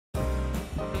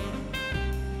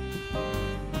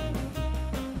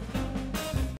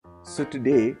So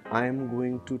today I am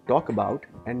going to talk about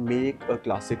and make a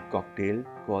classic cocktail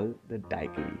called the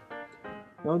Daiquiri.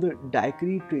 Now the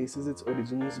Daiquiri traces its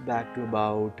origins back to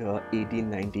about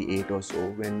 1898 or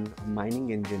so, when a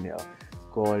mining engineer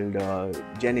called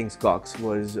Jennings Cox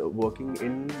was working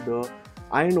in the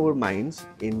iron ore mines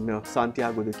in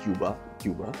Santiago de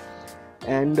Cuba.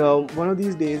 And one of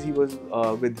these days he was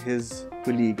with his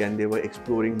colleague and they were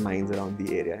exploring mines around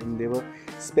the area, and they were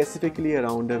specifically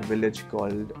around a village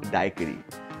called Daiquiri.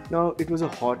 Now it was a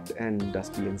hot and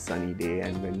dusty and sunny day,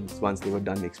 and once they were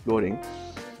done exploring,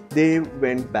 they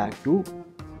went back to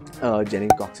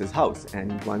Jennings Cox's house.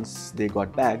 And once they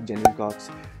got back, Jennings Cox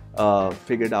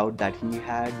figured out that he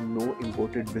had no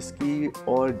imported whiskey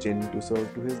or gin to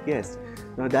serve to his guests.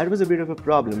 Now that was a bit of a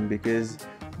problem, because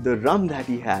the rum that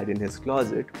he had in his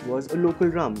closet was a local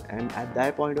rum, and at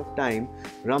that point of time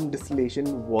rum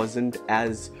distillation wasn't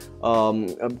as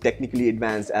technically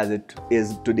advanced as it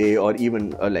is today, or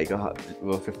even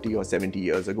 50 or 70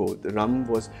 years ago. The rum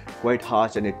was quite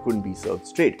harsh and it couldn't be served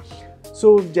straight.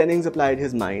 So Jennings applied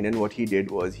his mind, and what he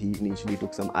did was he initially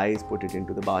took some ice, put it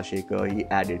into the bar shaker, he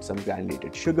added some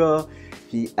granulated sugar,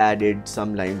 he added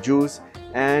some lime juice,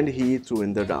 and he threw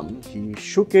in the rum. He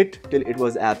shook it till it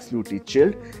was absolutely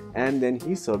chilled, and then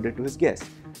he served it to his guests.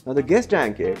 Now the guest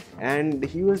drank it and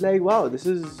he was like, wow, this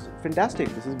is fantastic,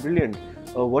 this is brilliant,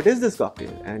 what is this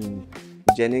cocktail? And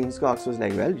Jennings Cox was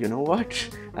like, well, you know what,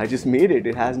 I just made it,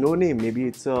 it has no name, maybe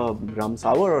it's a rum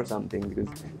sour or something, because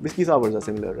whiskey sours are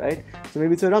similar, right? So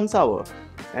maybe it's a rum sour.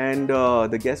 And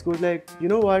the guest goes like, you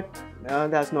know what,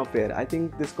 that's not fair, I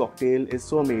think this cocktail is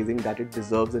so amazing that it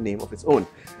deserves a name of its own.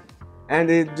 And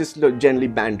they just generally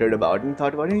bantered about and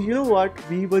thought about it. You know what?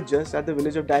 We were just at the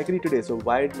village of Daiquiri today, so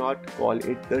why not call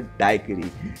it the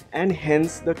Daiquiri? And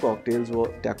hence the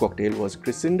cocktail was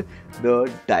christened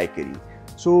the Daiquiri.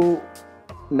 So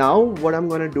now what I'm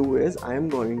gonna do is I am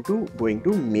going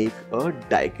to make a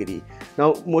Daiquiri.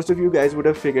 Now most of you guys would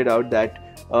have figured out that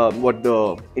what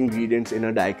the ingredients in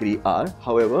a Daiquiri are.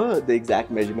 However, the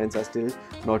exact measurements are still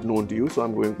not known to you, so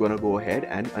I'm going to go ahead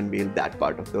and unveil that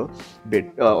part of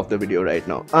the video right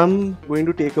now. I'm going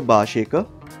to take a bar shaker,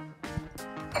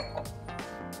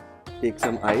 take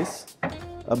some ice,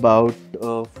 about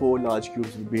 4 large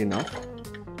cubes would be enough.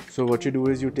 So what you do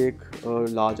is you take a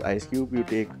large ice cube, you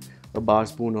take a bar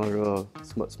spoon or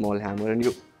a small hammer, and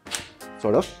you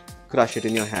sort of crush it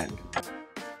in your hand.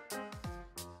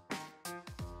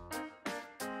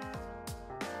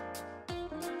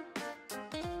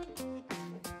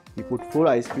 You put 4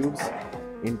 ice cubes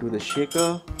into the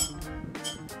shaker.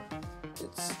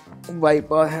 Let's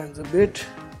wipe our hands a bit.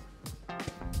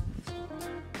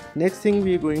 Next thing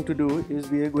we are going to do is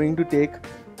we are going to take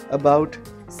about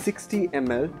 60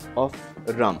 ml of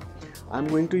rum. I'm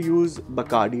going to use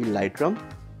Bacardi light rum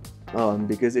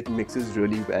because it mixes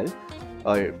really well.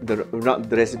 The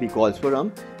recipe calls for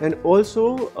rum, and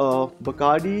also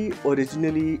Bacardi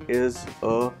originally is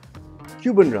a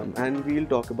Cuban rum, and we'll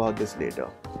talk about this later.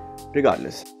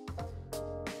 Regardless,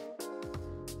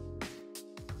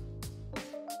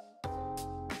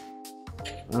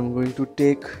 I'm going to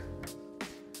take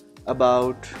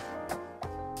about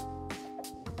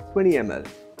 20 ml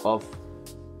of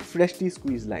freshly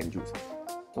squeezed lime juice.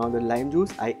 Now the lime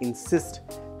juice, I insist,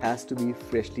 has to be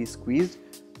freshly squeezed,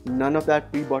 none of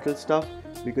that pre-bottled stuff,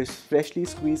 because freshly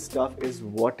squeezed stuff is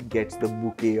what gets the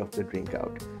bouquet of the drink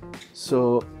out.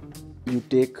 So you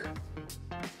take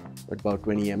about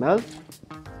 20 ml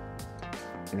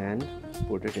and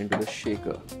put it into the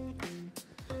shaker.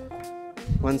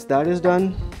 Once that is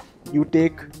done, you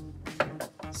take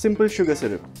simple sugar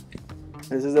syrup.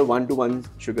 This is a 1:1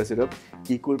 sugar syrup,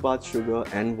 equal parts sugar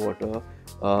and water,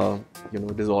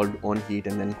 dissolved on heat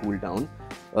and then cooled down.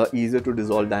 Easier to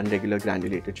dissolve than regular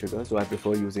granulated sugar, so I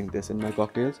prefer using this in my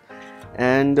cocktails.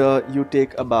 And you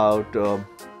take about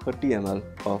 30 ml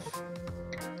of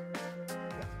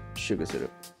sugar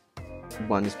syrup.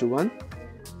 1:1,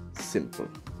 simple.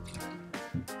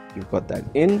 You've got that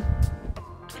in.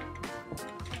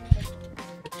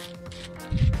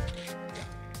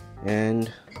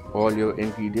 And all your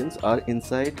ingredients are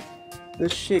inside the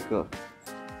shaker.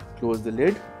 Close the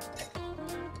lid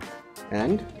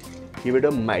and give it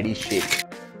a mighty shake.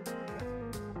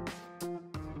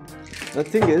 The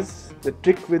thing is, the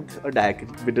trick with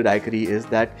the Daiquiri is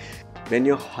that when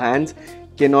your hands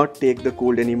cannot take the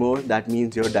cold anymore, that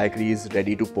means your Daiquiri is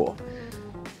ready to pour.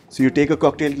 So you take a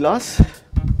cocktail glass,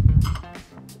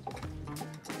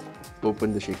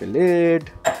 open the shaker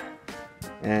lid,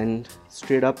 and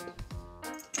straight up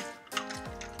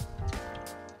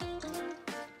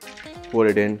pour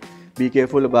it in. Be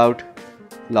careful about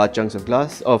large chunks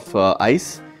of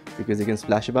ice, because you can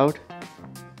splash about,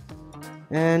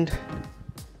 and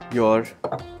your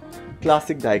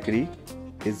classic daiquiri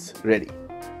is ready.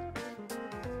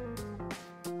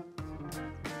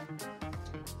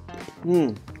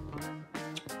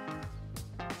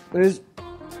 There is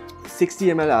 60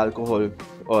 ml alcohol,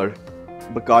 or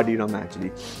Bacardi rum actually,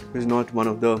 which is not one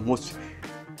of the most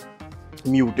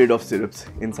muted of syrups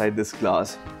inside this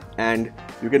glass, and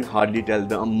you can hardly tell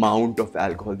the amount of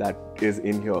alcohol that is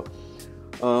in here.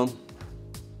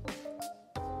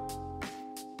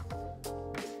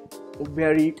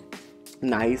 Very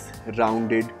nice,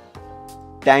 rounded,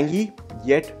 tangy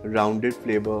yet rounded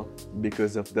flavor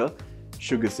because of the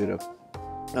sugar syrup.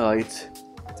 It's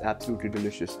absolutely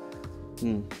delicious.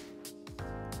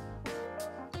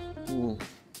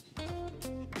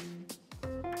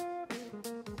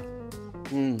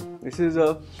 This is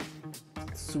a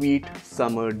sweet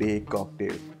summer day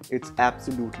cocktail. It's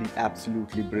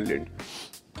absolutely brilliant.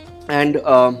 And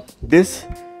this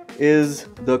is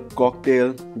the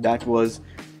cocktail that was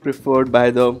preferred by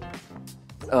the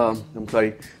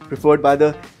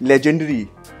legendary,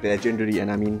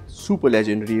 and I mean super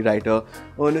legendary writer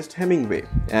Ernest Hemingway.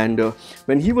 And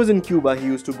when he was in Cuba, he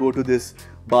used to go to this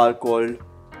bar called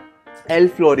El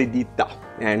Floridita,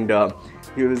 and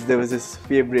there was this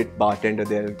favorite bartender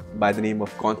there by the name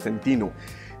of Constantino,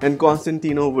 and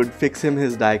Constantino would fix him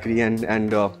his daiquiri,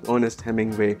 and Ernest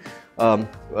Hemingway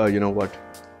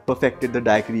perfected the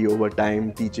daiquiri over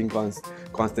time, teaching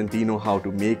Constantino how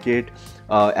to make it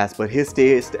as per his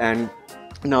taste. And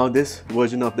now this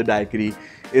version of the daiquiri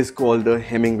is called the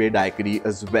Hemingway daiquiri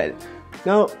as well.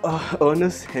 Now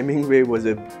Ernest Hemingway was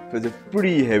a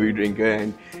pretty heavy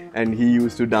drinker, and he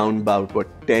used to down about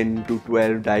 10 to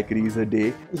 12 daiquiris a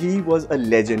day. He was a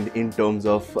legend in terms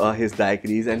of his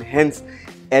daiquiris, and hence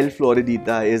El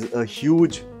Floridita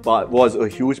was a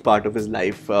huge part of his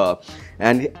life,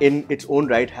 and in its own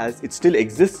right it still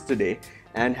exists today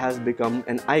and has become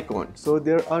an icon. So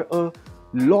there are a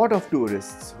lot of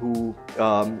tourists who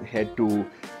head to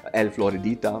El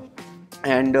Floridita,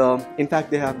 and in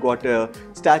fact they have got a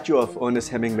statue of Ernest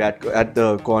Hemingway at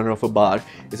the corner of a bar.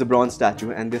 It's a bronze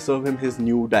statue, and they serve him his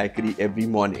new daiquiri every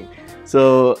morning.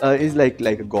 So he's like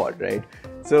a god, right?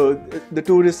 So the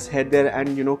tourists head there,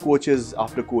 and coaches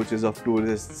after coaches of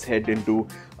tourists head into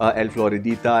El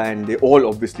Floridita, and they all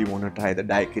obviously want to try the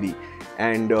daiquiri.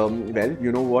 And well,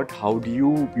 you know what? How do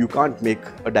you can't make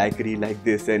a daiquiri like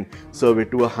this and serve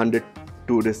it to 100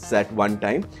 tourists at one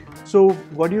time. So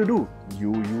what do?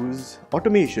 You use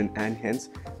automation, and hence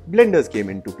blenders came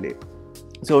into play.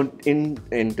 So in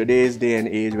today's day and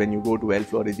age, when you go to El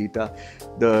Floridita,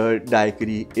 the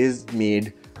daiquiri is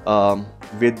made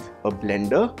with a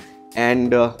blender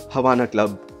and Havana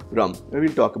Club rum.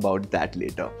 We'll talk about that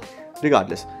later.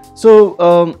 Regardless, so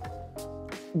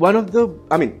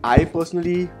I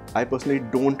personally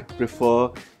don't prefer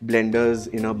blenders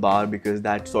in a bar, because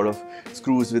that sort of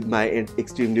screws with my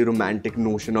extremely romantic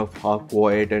notion of how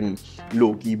quiet and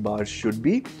low-key bars should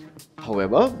be.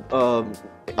 However,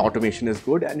 automation is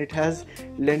good, and it has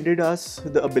lended us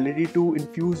the ability to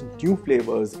infuse new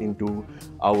flavors into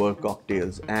our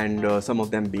cocktails, and some of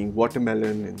them being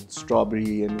watermelon and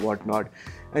strawberry and whatnot.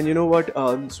 And you know what,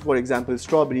 for example,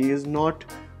 strawberry is not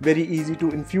very easy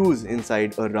to infuse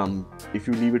inside a rum. If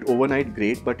you leave it overnight,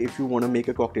 great, but if you want to make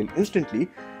a cocktail instantly,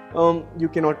 you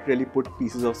cannot really put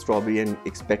pieces of strawberry and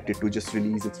expect it to just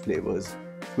release its flavors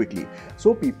quickly.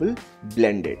 So people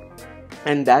blend it,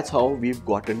 and that's how we've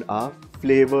gotten our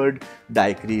flavored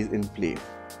daiquiris in play.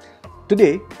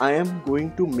 Today I am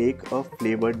going to make a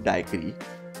flavored daiquiri.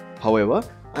 However,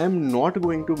 I am not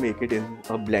going to make it in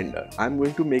a blender. I'm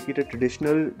going to make it a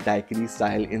traditional daiquiri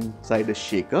style inside a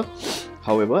shaker.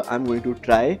 However, I'm going to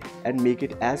try and make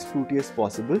it as fruity as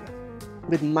possible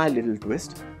with my little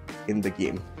twist in the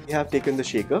game. We have taken the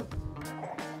shaker.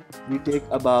 We take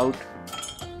about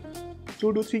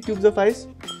 2 to 3 cubes of ice.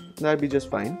 That'll be just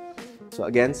fine. So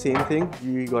again, same thing.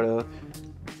 We gotta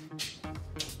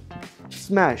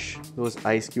smash those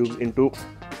ice cubes into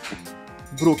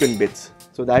broken bits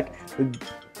so that the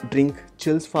drink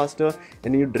chills faster,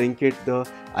 and you drink it, the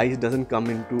ice doesn't come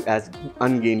into as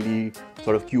ungainly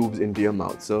sort of cubes into your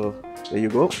mouth. So there you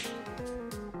go.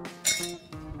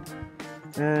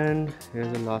 And here's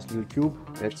the last little cube.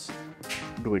 Let's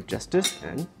do it justice,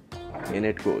 and in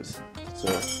it goes.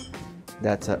 So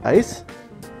that's our ice.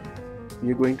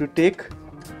 We're going to take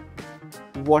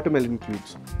watermelon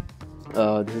cubes.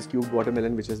 This is cubed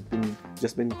watermelon, which has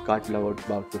just been cut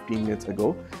about 15 minutes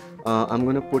ago. I'm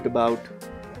going to put about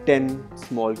 10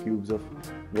 small cubes of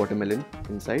watermelon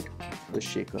inside the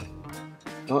shaker.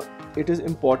 Now, it is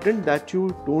important that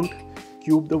you don't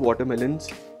cube the watermelons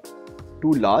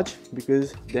too large,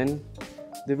 because then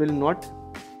they will not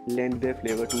lend their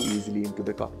flavor too easily into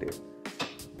the cocktail.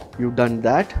 You've done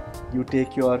that, you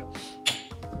take your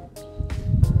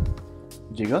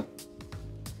jigger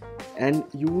and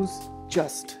use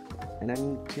just 5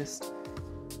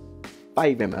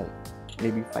 ml,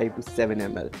 maybe 5 to 7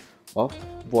 ml of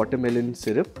watermelon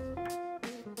syrup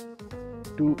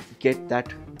to get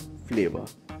that flavor.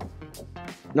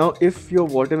 Now if your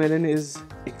watermelon is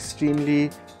extremely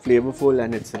flavorful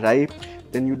and it's ripe,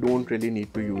 then you don't really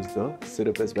need to use the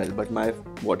syrup as well, but my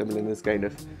watermelon is kind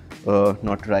of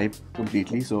not ripe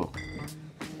completely, so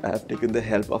I have taken the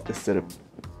help of the syrup.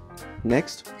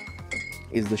 Next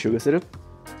is the sugar syrup.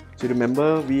 So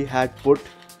remember, we had put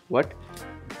what,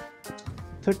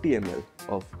 30 ml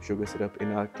of sugar syrup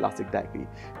in our classic daiquiri.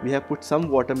 We have put some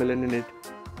watermelon in it.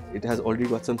 It has already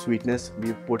got some sweetness.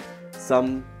 We've put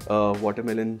some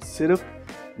watermelon syrup,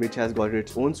 which has got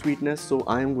its own sweetness. So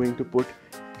I am going to put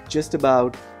just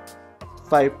about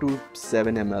 5 to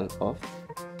 7 ml of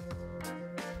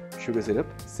sugar syrup,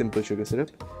 simple sugar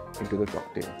syrup, into the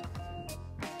cocktail.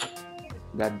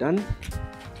 That done,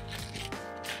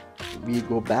 we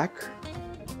go back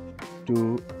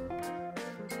to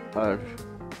our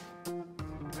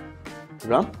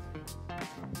rum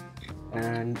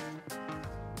and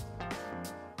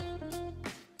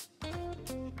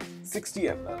 60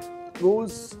 ml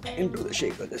goes into the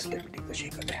shaker. Just let me take the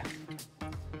shaker there.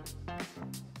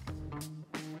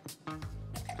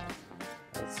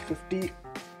 That's 50,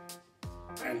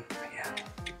 and yeah,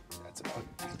 that's about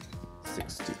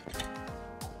 60.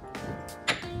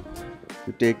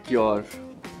 You take your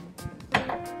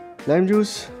lime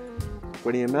juice,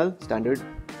 20 ml, standard.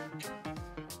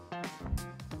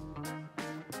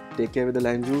 Take care with the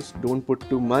lime juice, don't put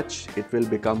too much, it will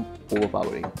become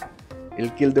overpowering.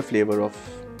 It'll kill the flavor of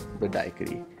the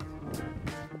daiquiri.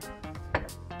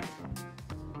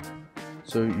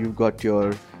 So you've got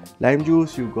your lime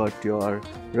juice, you've got your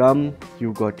rum,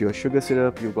 you've got your sugar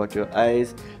syrup, you've got your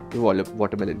ice, the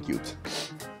watermelon cubes.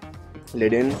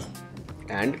 Lid in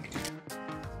and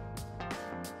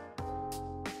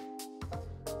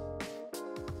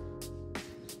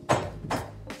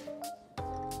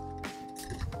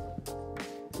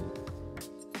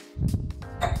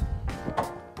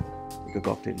the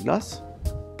cocktail glass.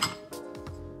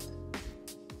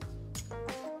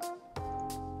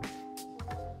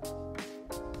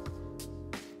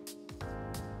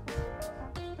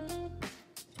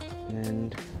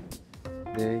 And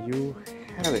there you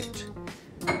have it,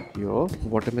 your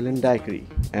watermelon daiquiri.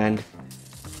 And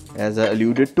as I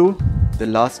alluded to, the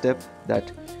last step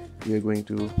that we are going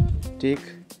to take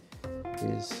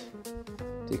is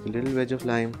take a little wedge of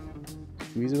lime,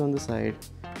 squeeze it on the side,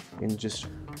 and just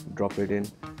drop it in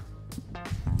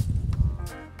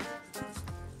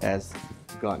as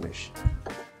garnish.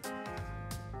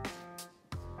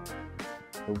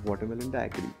 The watermelon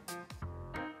daiquiri.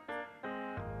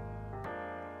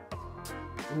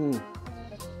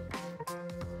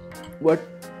 What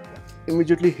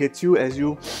immediately hits you as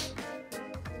you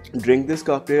drink this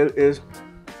cocktail is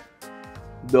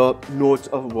the notes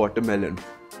of watermelon,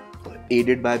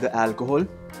 aided by the alcohol.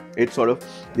 They sort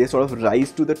of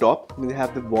rise to the top. They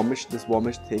have this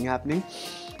warmish thing happening,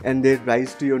 and they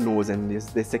rise to your nose, and there's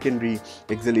the secondary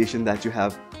exhalation that you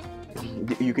have.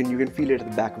 You can feel it at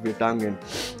the back of your tongue and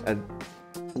at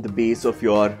the base of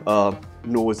your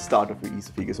nose, start of your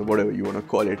esophagus, or whatever you want to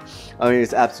call it. I mean,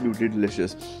 it's absolutely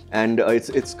delicious, and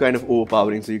it's kind of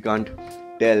overpowering, so you can't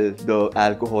tell the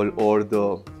alcohol or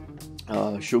the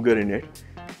sugar in it.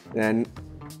 And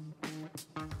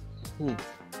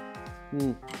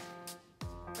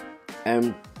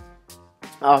and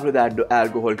after that, the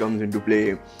alcohol comes into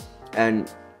play,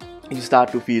 and you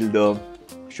start to feel the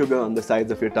sugar on the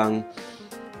sides of your tongue.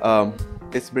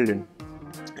 It's brilliant,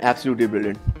 absolutely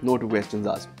brilliant, no two questions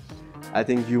asked. I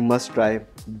think you must try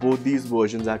both these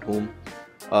versions at home.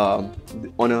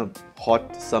 On a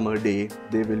hot summer day,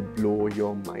 they will blow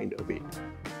your mind away.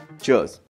 Cheers.